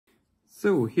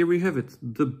So here we have it,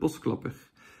 the Bosklapper.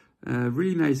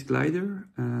 Really nice glider.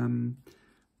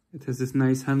 It has this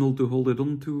nice handle to hold it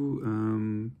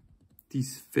onto.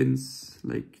 These fins,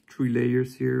 like 3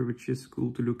 layers here, which is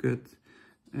cool to look at.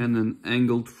 And an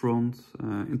angled front.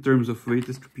 In terms of weight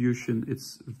distribution,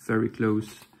 it's very close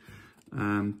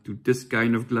to this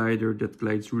kind of glider that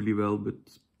glides really well, but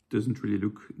doesn't really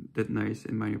look that nice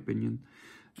in my opinion.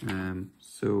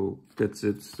 So that's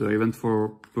it. So I went for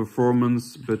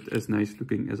performance, but as nice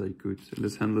looking as I could. And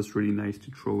this handle is really nice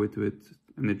to throw it with,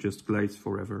 and it just glides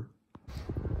forever.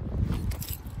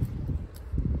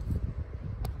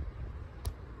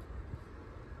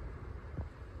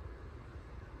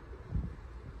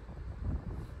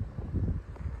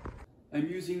 I'm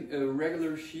using a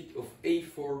regular sheet of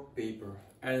A4 paper,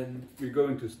 and we're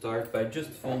going to start by just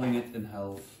folding it in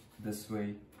half this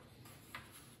way.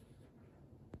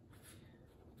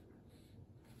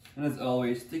 And as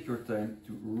always, take your time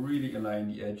to really align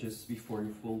the edges before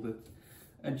you fold it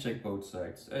and check both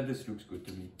sides. And this looks good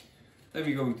to me. Then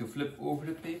we're going to flip over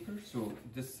the paper. So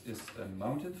this is a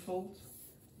mounted fold.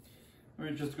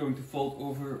 We're just going to fold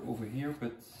over here,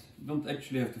 but don't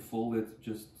actually have to fold it,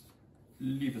 just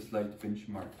leave a slight pinch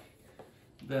mark.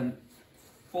 Then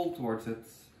fold towards it,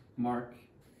 mark,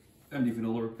 and leave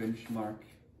another pinch mark.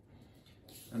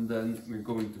 And then we're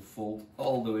going to fold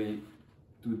all the way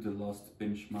to the last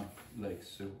pinch mark, like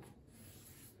so.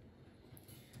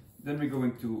 Then we're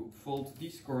going to fold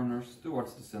these corners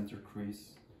towards the center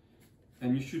crease.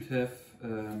 And you should have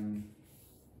a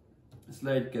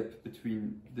slight gap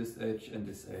between this edge and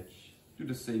this edge. Do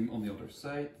the same on the other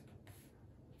side,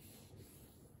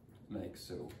 like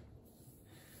so.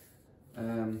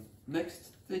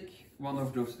 Next, take one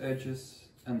of those edges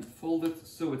and fold it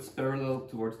so it's parallel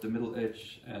towards the middle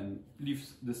edge and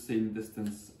leaves the same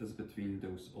distance as between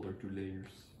those other 2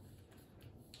 layers.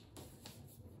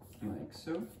 Like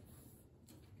so.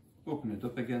 Open it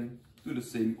up again, do the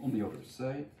same on the other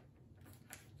side.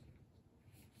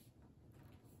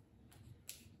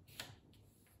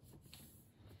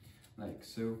 Like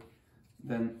so.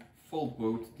 Then fold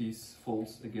both these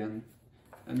folds again,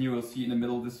 and you will see in the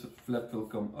middle this flap will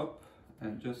come up,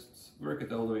 and just work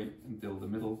it all the way until the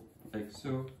middle, like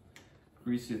so.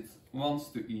 Crease it once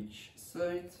to each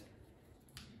side.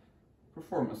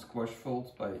 Perform a squash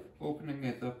fold by opening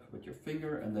it up with your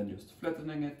finger and then just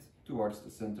flattening it towards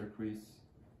the center crease,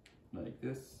 like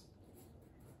this.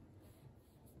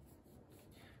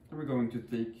 Then we're going to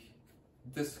take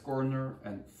this corner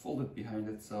and fold it behind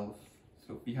itself,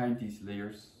 so behind these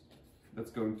layers.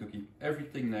 That's going to keep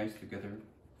everything nice together.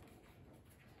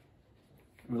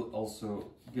 Will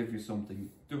also give you something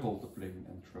to hold the plane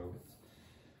and throw it.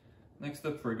 Next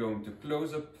up, we're going to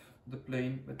close up the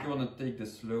plane, but you want to take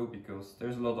this slow because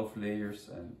there's a lot of layers,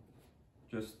 and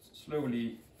just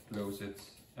slowly close it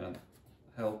and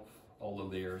help all the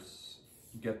layers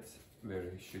get where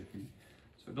they should be.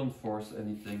 So don't force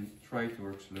anything, try to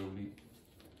work slowly.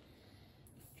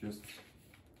 Just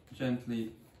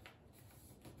gently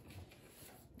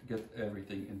get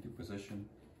everything into position.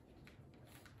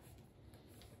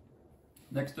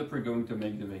 Next up, we're going to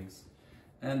make the wings,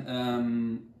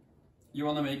 and you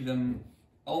want to make them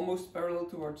almost parallel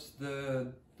towards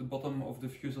the bottom of the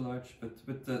fuselage, but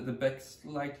with the back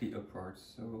slightly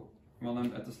upwards. So you want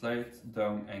them at a slight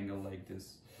down angle like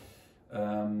this,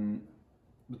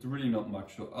 but really not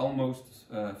much. So almost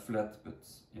flat, but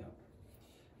yeah,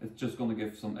 it's just going to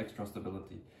give some extra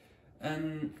stability.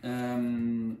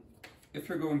 And if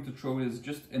you're going to throw this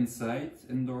just inside,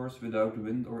 indoors, without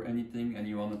wind or anything, and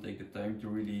you want to take the time to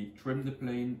really trim the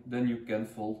plane, then you can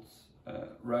fold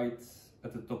right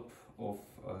at the top of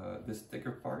this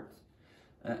thicker part.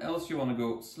 Else you want to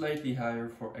go slightly higher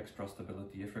for extra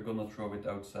stability if you're going to throw it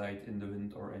outside in the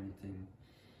wind or anything.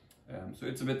 So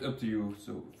it's a bit up to you.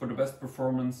 So for the best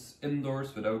performance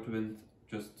indoors without wind,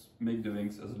 just make the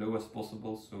wings as low as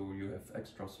possible so you have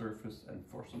extra surface, and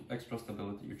for some extra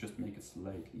stability you just make it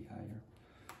slightly higher.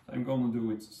 So I'm going to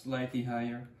do it slightly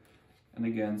higher, and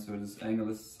again, so this angle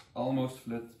is almost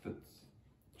flat but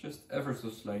just ever so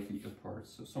slightly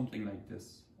upwards, so something like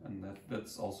this, and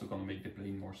that's also going to make the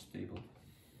plane more stable.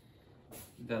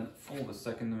 Then fold the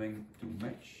second wing to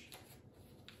match.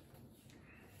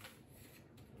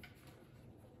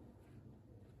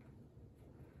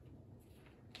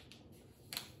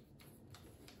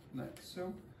 Like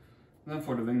so. Then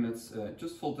for the winglets,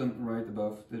 just fold them right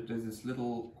above. There's this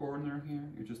little corner here.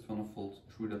 You just want to fold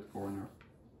through that corner,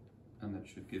 and that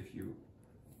should give you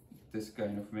this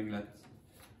kind of winglet.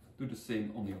 Do the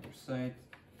same on the other side.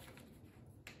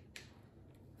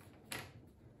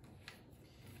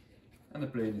 And the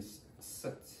plane is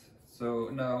set. So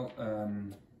now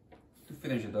to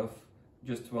finish it off,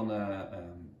 just wanna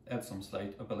add some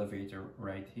slight up elevator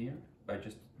right here by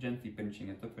just gently pinching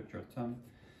it up with your thumb.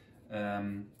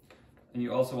 And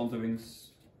you also want the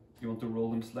wings, you want to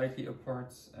roll them slightly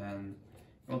apart, and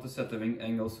you want to set the wing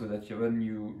angle so that when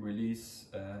you release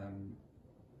a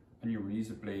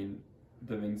plane,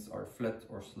 the wings are flat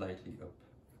or slightly up.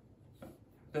 So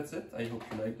that's it. I hope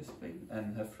you like this plane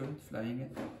and have fun flying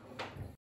it.